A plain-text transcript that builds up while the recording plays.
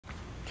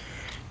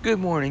Good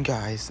morning,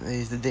 guys. It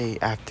is the day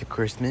after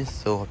Christmas,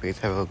 so hope you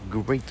guys have a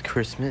great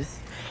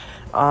Christmas.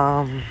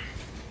 Um,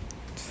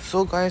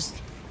 so guys,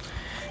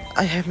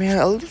 I have made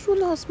a little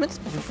announcements.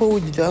 But before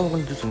we do that, we're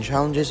gonna do some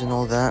challenges and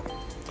all that.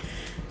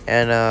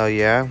 And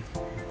yeah,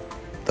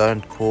 done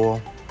cool.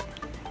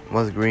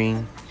 Was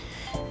green.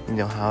 You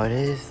know how it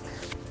is.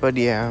 But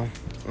yeah,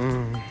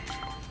 now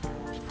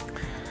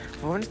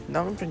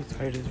I'm pretty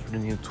excited for the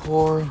new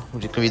tour,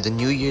 which is gonna be the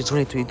New Year's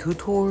 2022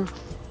 tour,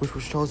 which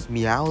will show us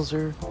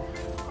Meowser.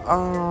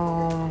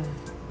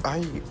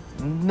 I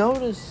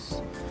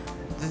noticed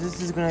this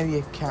is gonna be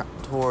a cat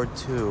tour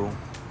too.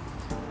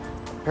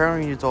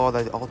 Apparently, it's all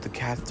that all the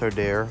cats are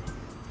there.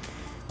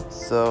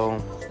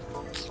 So,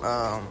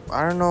 I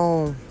don't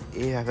know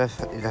if that's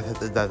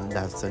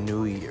the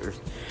New Year's,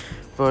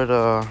 but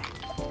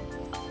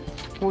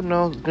who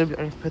knows? It's gonna be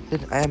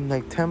unexpected. I am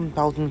like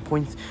 10,000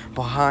 points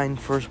behind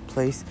first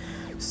place,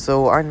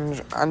 so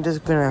I'm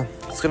just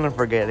gonna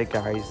forget it,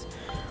 guys.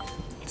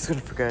 Just gonna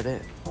forget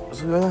it.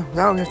 So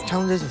now we have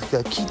challenges. It's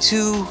got key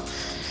 2.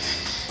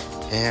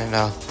 And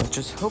let's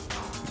just hope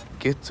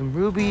get some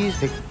rubies,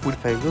 take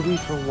 45 rubies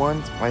for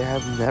once. I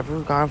have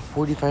never gotten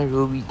 45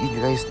 rubies if you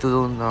guys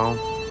still don't know.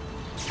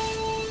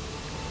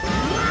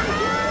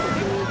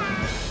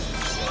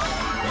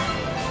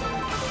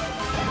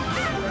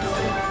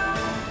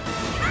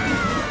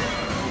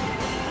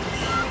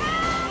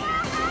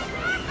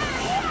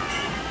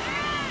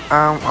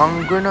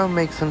 I'm gonna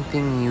make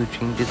something new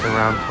changes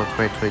around till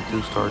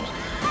 2022 starts.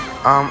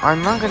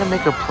 I'm not gonna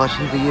make a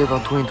plushie video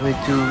about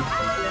 2022.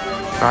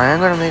 I am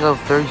gonna make a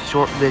very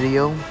short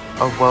video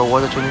of what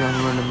the changes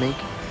I'm gonna make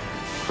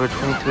for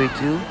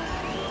 2022.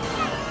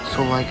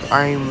 So like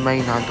I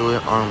may not do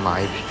it on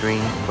live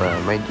stream, but I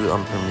might do it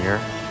on Premiere.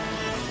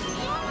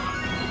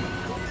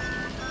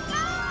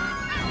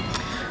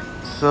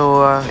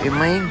 So it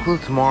might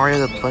include Mario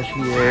the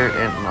plushie there,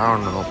 and I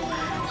don't know.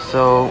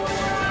 So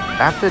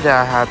after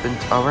that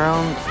happens,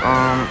 around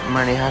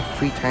when I have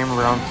free time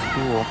around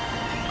school,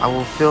 I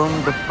will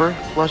film the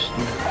first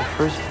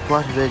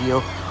plush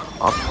video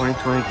of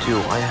 2022.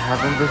 I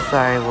haven't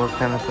decided what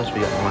kind of plush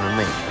video I want to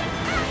make,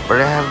 but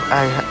I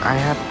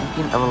have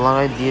thinking of a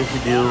lot of ideas to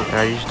do, and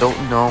I just don't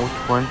know which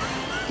one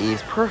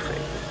is perfect.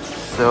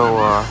 So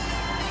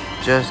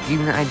just give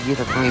me an idea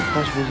of how many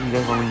plush videos you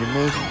guys want me to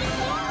make,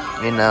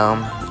 and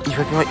if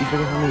I can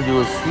help me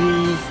do a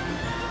series,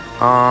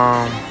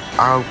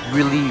 I'll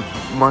really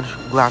much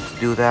glad to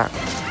do that.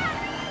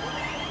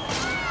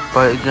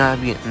 But it's gonna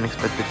be an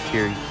unexpected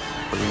series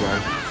for you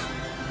guys.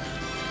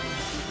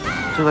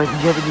 So like,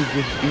 if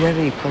you have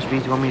any plush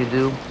videos you want me to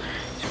do,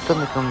 just put them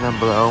in the comments down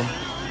below.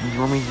 If you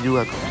want me to do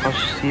like a plush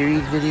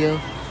series video,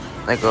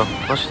 like a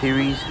plush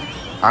series,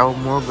 I will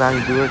more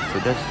gladly do it. So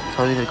just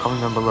tell me in the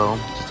comments down below.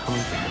 Just tell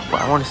me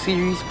what I want a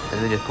series, and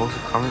then just post a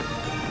comment.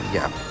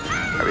 Yeah,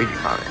 I read your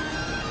comment.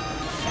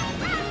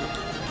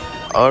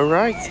 All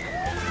right.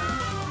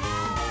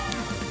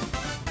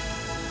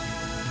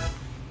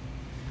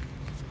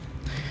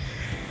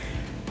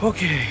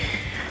 Okay.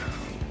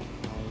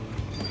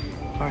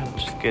 Alright,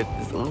 let's just get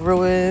this over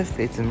with.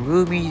 It's in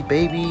rubies,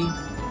 baby.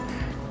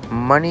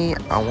 Money,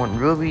 I want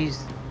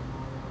rubies.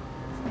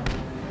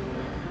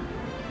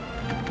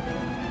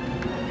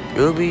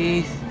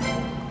 Rubies.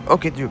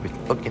 Okay, rubies.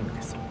 Okay,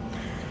 nice.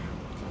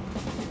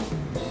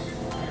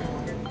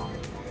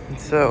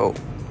 So,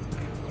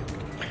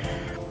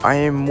 I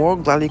am more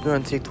gladly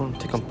gonna take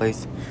second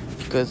place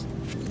because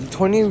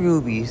 20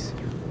 rubies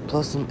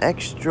plus some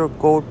extra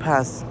gold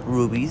pass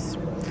rubies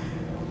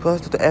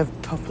plus the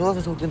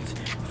tokens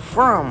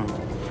from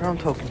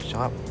Token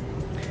Shop,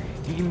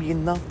 you can be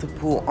enough to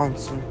pull on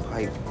some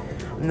pipe.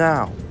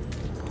 Now,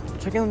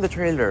 checking the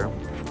trailer,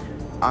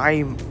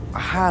 I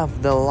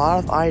have a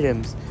lot of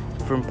items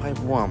from Pipe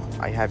 1.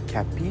 I have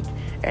Cat Peak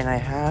and I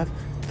have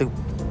the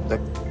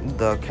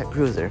Cat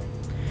Cruiser.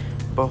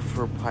 But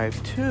for Pipe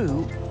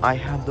 2, I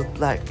have the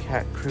Black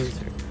Cat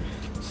Cruiser.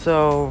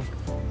 So,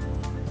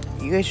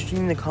 you guys should see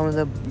in the comments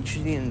that you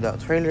should see in the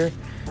trailer.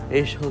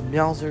 It shows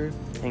Meowser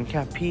and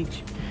Cat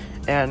Peach.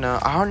 And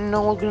I don't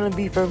know what's gonna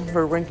be for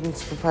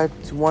rankings for Pipe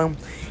 1.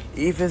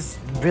 If it's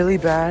really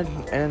bad,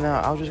 and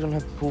I'm just gonna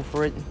have to pull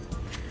for it.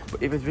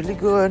 But if it's really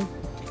good,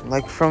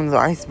 like from the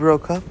Ice Bro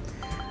Cup,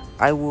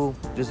 I will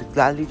just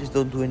gladly just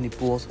don't do any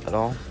pulls at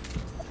all.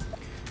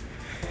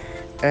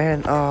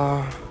 And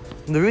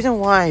the reason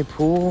why I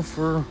pull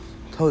for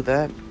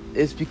Toadette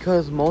is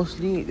because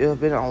mostly there have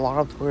been a lot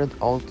of Toadette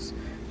alts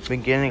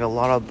been getting a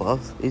lot of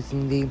buffs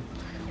recently,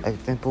 like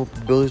example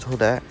Builder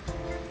Toadette.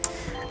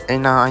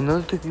 And I know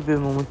it took me a bit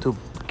of a moment to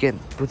get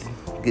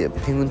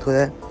Penguin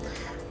Toadette,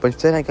 but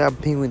instead I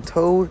got Penguin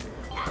Toad.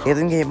 He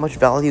hasn't get much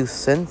value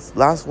since.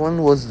 Last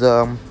one was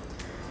the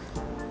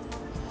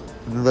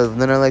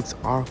Nenelex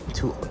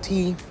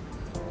R2T,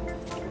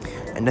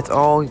 and that's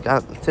all we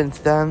got since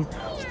then.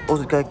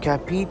 Also got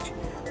Cat Peach.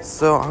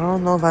 So I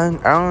don't know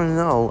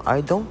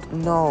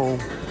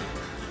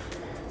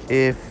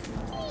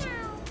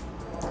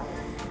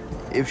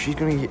if she's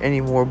gonna get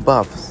any more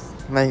buffs.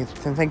 Like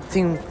something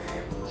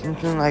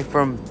like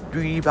from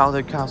 3D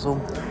Bowser Castle,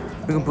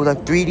 we can put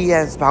like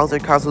 3DS Bowser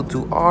Castle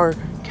 2R,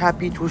 Cat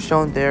Peach was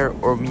shown there,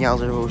 or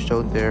Meowser was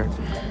shown there.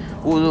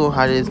 We'll know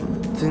how it is.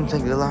 Seems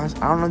like I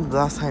don't know the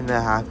last time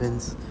that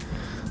happens.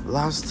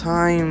 Last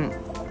time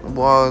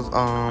was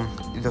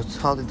the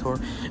Salty Tour.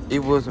 It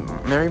was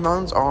Merry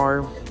Mountains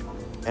R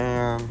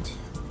and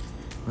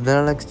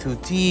then next to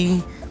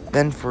T.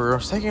 Then for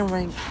second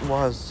rank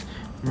was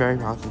Merry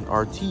Mountain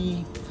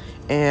RT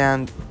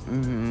and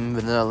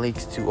Vanilla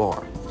Lakes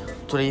 2R.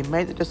 So they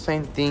made it the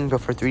same thing but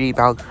for 3D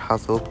Bowser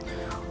Castle.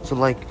 So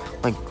like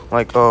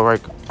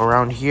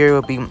around here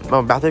will be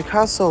Bowser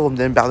Castle, and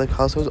then Bowser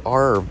Castle's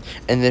R,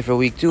 and then for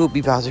week 2 will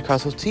be Bowser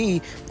Castle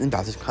T, and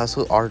Bowser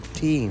Castle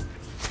RT.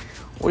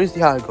 We'll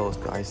see how it goes,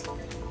 guys.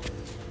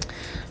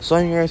 So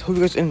anyways, hope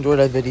you guys enjoyed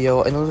that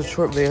video. I know it's a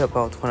short video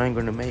about what I'm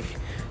gonna make.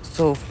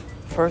 So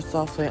first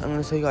off, I'm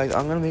gonna say, guys,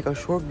 I'm gonna make a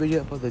short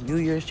video about the New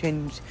Year's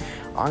changes.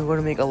 I'm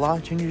gonna make a lot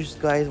of changes,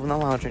 guys. Well, not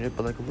a lot of changes,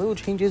 but like little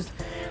changes.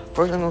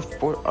 First, I'm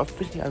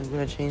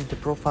gonna change the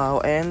profile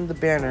and the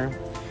banner,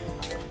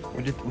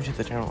 which is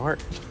the channel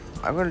art.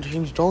 I'm gonna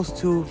change those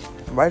two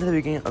right at the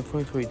beginning of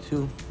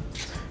 2022.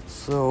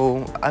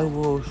 So I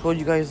will show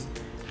you guys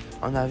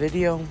on that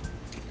video.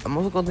 I'm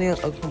also going to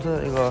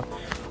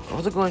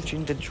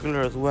change the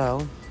trailer as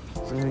well.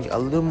 So I'm gonna make a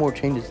little more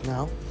changes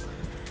now.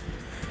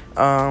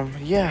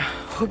 Yeah.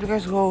 Hope you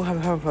guys will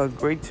have a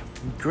great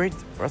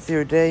rest of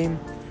your day,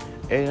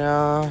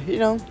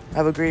 and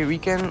have a great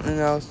weekend. And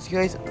I'll see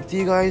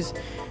you guys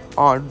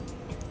on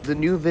the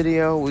new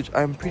video, which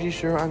I'm pretty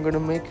sure I'm gonna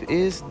make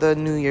is the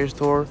New Year's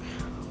tour.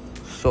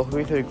 So hope you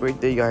have a great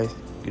day, guys.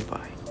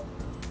 Goodbye.